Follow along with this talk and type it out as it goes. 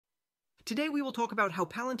Today we will talk about how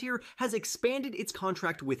Palantir has expanded its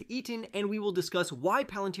contract with Eaton, and we will discuss why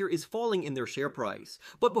Palantir is falling in their share price.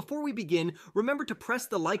 But before we begin, remember to press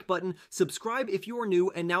the like button, subscribe if you are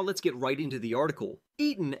new, and now let's get right into the article.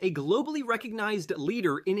 Eaton, a globally recognized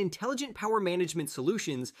leader in intelligent power management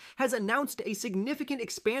solutions, has announced a significant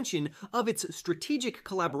expansion of its strategic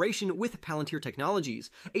collaboration with Palantir Technologies,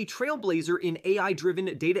 a trailblazer in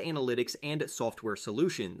AI-driven data analytics and software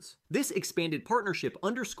solutions. This expanded partnership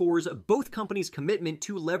underscores both companies' commitment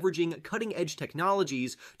to leveraging cutting-edge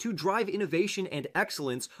technologies to drive innovation and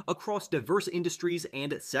excellence across diverse industries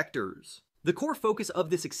and sectors. The core focus of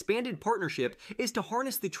this expanded partnership is to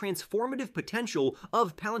harness the transformative potential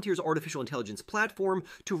of Palantir's artificial intelligence platform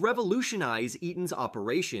to revolutionize Eaton's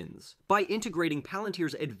operations. By integrating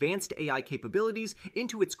Palantir's advanced AI capabilities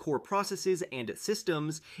into its core processes and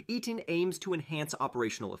systems, Eaton aims to enhance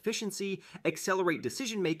operational efficiency, accelerate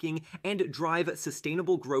decision-making, and drive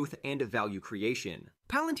sustainable growth and value creation.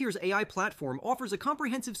 Palantir's AI platform offers a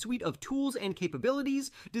comprehensive suite of tools and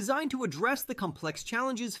capabilities designed to address the complex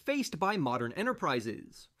challenges faced by modern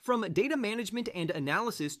enterprises. From data management and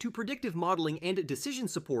analysis to predictive modeling and decision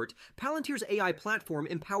support, Palantir's AI platform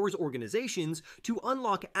empowers organizations to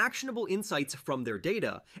unlock actionable insights from their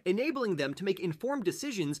data, enabling them to make informed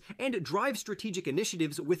decisions and drive strategic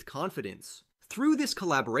initiatives with confidence. Through this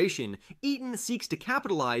collaboration, Eaton seeks to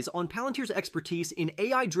capitalize on Palantir's expertise in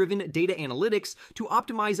AI-driven data analytics to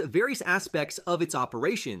optimize various aspects of its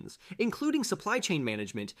operations, including supply chain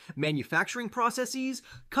management, manufacturing processes,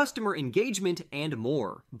 customer engagement, and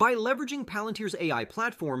more. By leveraging Palantir's AI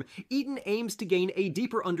platform, Eaton aims to gain a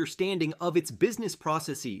deeper understanding of its business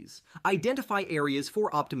processes, identify areas for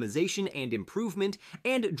optimization and improvement,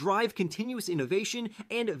 and drive continuous innovation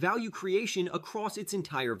and value creation across its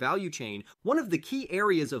entire value chain. One of the key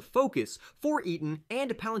areas of focus for Eaton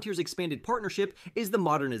and Palantir's expanded partnership is the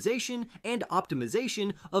modernization and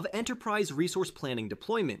optimization of enterprise resource planning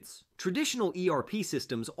deployments. Traditional ERP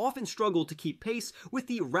systems often struggle to keep pace with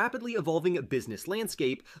the rapidly evolving business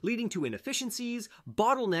landscape, leading to inefficiencies,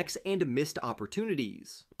 bottlenecks, and missed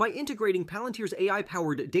opportunities. By integrating Palantir's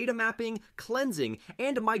AI-powered data mapping, cleansing,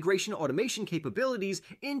 and migration automation capabilities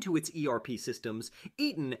into its ERP systems,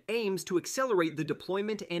 Eaton aims to accelerate the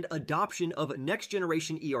deployment and adoption of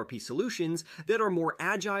next-generation ERP solutions that are more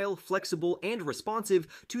agile, flexible, and responsive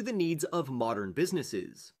to the needs of modern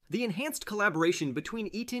businesses. The enhanced collaboration between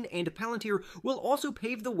Eaton and Palantir will also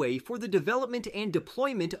pave the way for the development and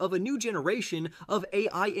deployment of a new generation of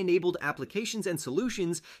AI-enabled applications and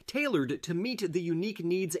solutions tailored to meet the unique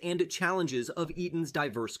needs and challenges of Eaton's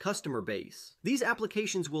diverse customer base. These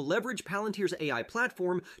applications will leverage Palantir's AI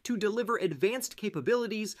platform to deliver advanced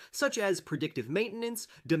capabilities such as predictive maintenance,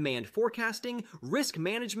 demand forecasting, risk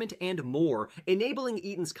management, and more, enabling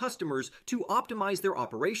Eaton's customers to optimize their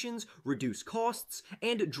operations, reduce costs,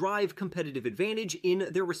 and drive competitive advantage in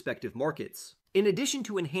their respective markets. In addition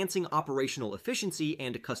to enhancing operational efficiency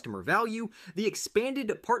and customer value, the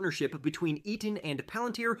expanded partnership between Eaton and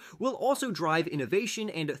Palantir will also drive innovation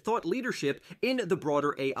and thought leadership in the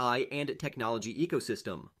broader AI and technology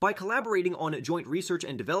ecosystem. By collaborating on joint research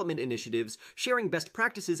and development initiatives, sharing best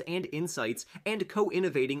practices and insights, and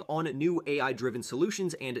co-innovating on new AI-driven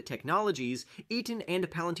solutions and technologies, Eaton and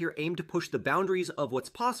Palantir aim to push the boundaries of what's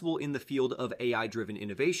possible in the field of AI-driven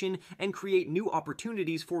innovation and create new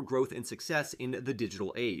opportunities for growth and success in the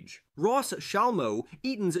digital age. Ross Shalmo,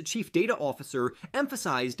 Eaton's chief data officer,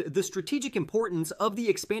 emphasized the strategic importance of the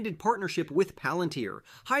expanded partnership with Palantir,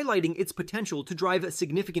 highlighting its potential to drive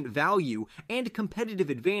significant value and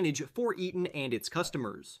competitive advantage for Eaton and its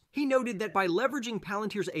customers. He noted that by leveraging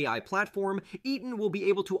Palantir's AI platform, Eaton will be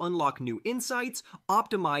able to unlock new insights,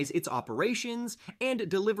 optimize its operations, and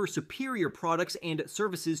deliver superior products and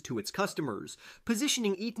services to its customers,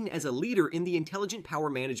 positioning Eaton as a leader in the intelligent power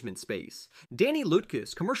management space. Danny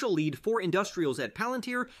Lutkus, commercial lead for industrials at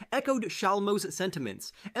Palantir, echoed Shalmo's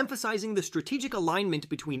sentiments, emphasizing the strategic alignment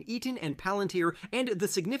between Eaton and Palantir and the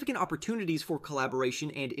significant opportunities for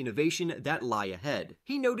collaboration and innovation that lie ahead.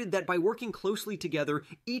 He noted that by working closely together,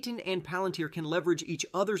 Eaton and Palantir can leverage each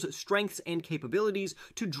other's strengths and capabilities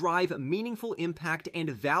to drive meaningful impact and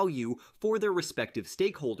value for their respective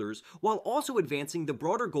stakeholders, while also advancing the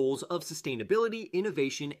broader goals of sustainability,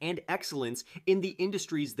 innovation, and excellence in the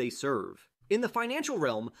industries they serve. In the financial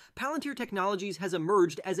realm, Palantir Technologies has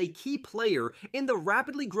emerged as a key player in the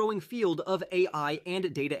rapidly growing field of AI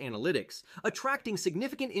and data analytics, attracting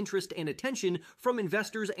significant interest and attention from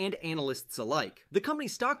investors and analysts alike. The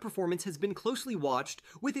company's stock performance has been closely watched,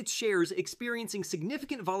 with its shares experiencing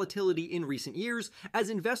significant volatility in recent years as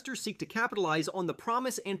investors seek to capitalize on the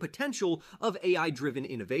promise and potential of AI-driven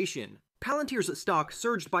innovation. Palantir's stock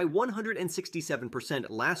surged by 167%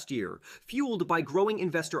 last year, fueled by growing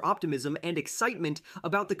investor optimism and excitement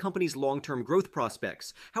about the company's long-term growth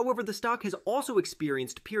prospects. However, the stock has also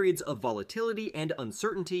experienced periods of volatility and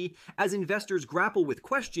uncertainty as investors grapple with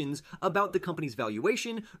questions about the company's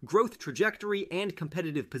valuation, growth trajectory, and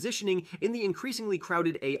competitive positioning in the increasingly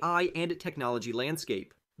crowded AI and technology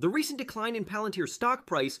landscape. The recent decline in Palantir's stock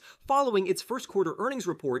price following its first quarter earnings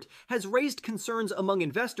report has raised concerns among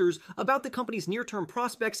investors about the company's near-term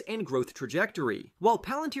prospects and growth trajectory. While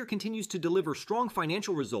Palantir continues to deliver strong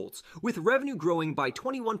financial results, with revenue growing by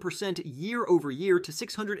 21% year over year to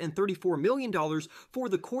 $634 million for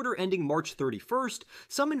the quarter ending March 31st,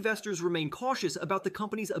 some investors remain cautious about the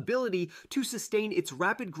company's ability to sustain its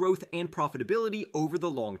rapid growth and profitability over the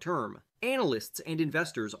long term. Analysts and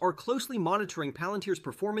investors are closely monitoring Palantir's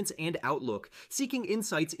performance and outlook, seeking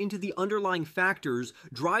insights into the underlying factors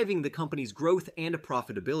driving the company's growth and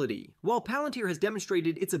profitability. While Palantir has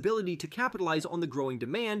demonstrated its ability to capitalize on the growing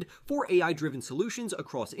demand for AI-driven solutions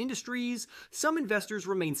across industries, some investors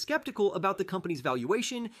remain skeptical about the company's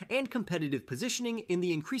valuation and competitive positioning in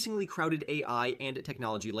the increasingly crowded AI and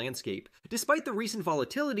technology landscape. Despite the recent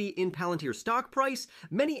volatility in Palantir's stock price,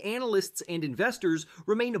 many analysts and investors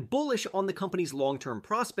remain bullish on the company's long-term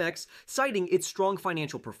prospects, citing its strong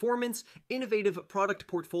financial performance, innovative product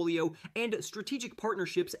portfolio, and strategic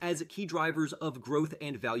partnerships as key drivers of growth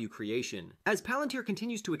and value creation. As Palantir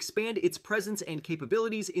continues to expand its presence and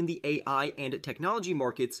capabilities in the AI and technology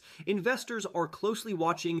markets, investors are closely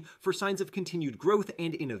watching for signs of continued growth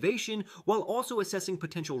and innovation, while also assessing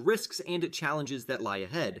potential risks and challenges that lie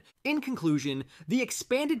ahead. In conclusion, the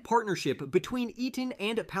expanded partnership between Eaton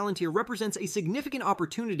and Palantir represents a significant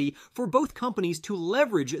opportunity for both companies to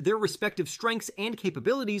leverage their respective strengths and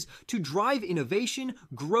capabilities to drive innovation,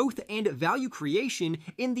 growth, and value creation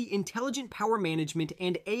in the intelligent power management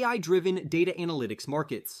and AI-driven data analytics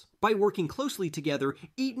markets. By working closely together,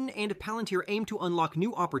 Eaton and Palantir aim to unlock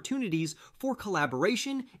new opportunities for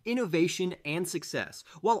collaboration, innovation, and success,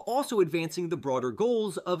 while also advancing the broader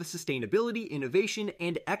goals of sustainability, innovation,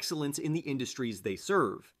 and excellence in the industries they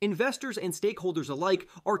serve. Investors and stakeholders alike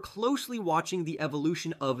are closely watching the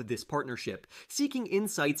evolution of this partnership, seeking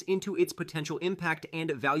insights into its potential impact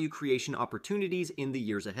and value creation opportunities in the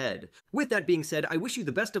years ahead. With that being said, I wish you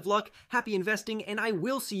the best of luck, happy investing, and I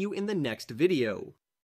will see you in the next video.